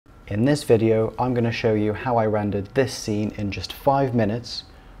In this video, I'm going to show you how I rendered this scene in just 5 minutes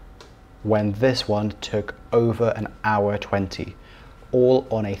when this one took over an hour 20, all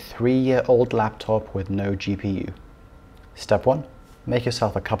on a 3-year-old laptop with no GPU. Step 1, make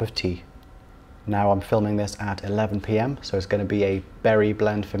yourself a cup of tea. Now I'm filming this at 11 PM, so it's going to be a berry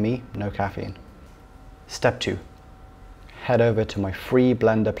blend for me, no caffeine. Step 2, head over to my free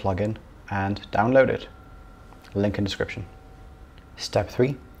Blender plugin and download it. Link in description. Step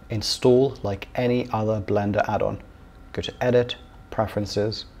 3, install like any other Blender add-on. Go to Edit,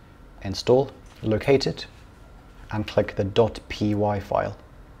 Preferences, Install, locate it, and click the .py file.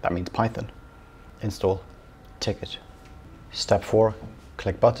 That means Python. Install, tick it. Step 4,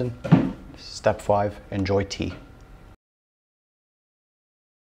 click button. Step 5, enjoy tea.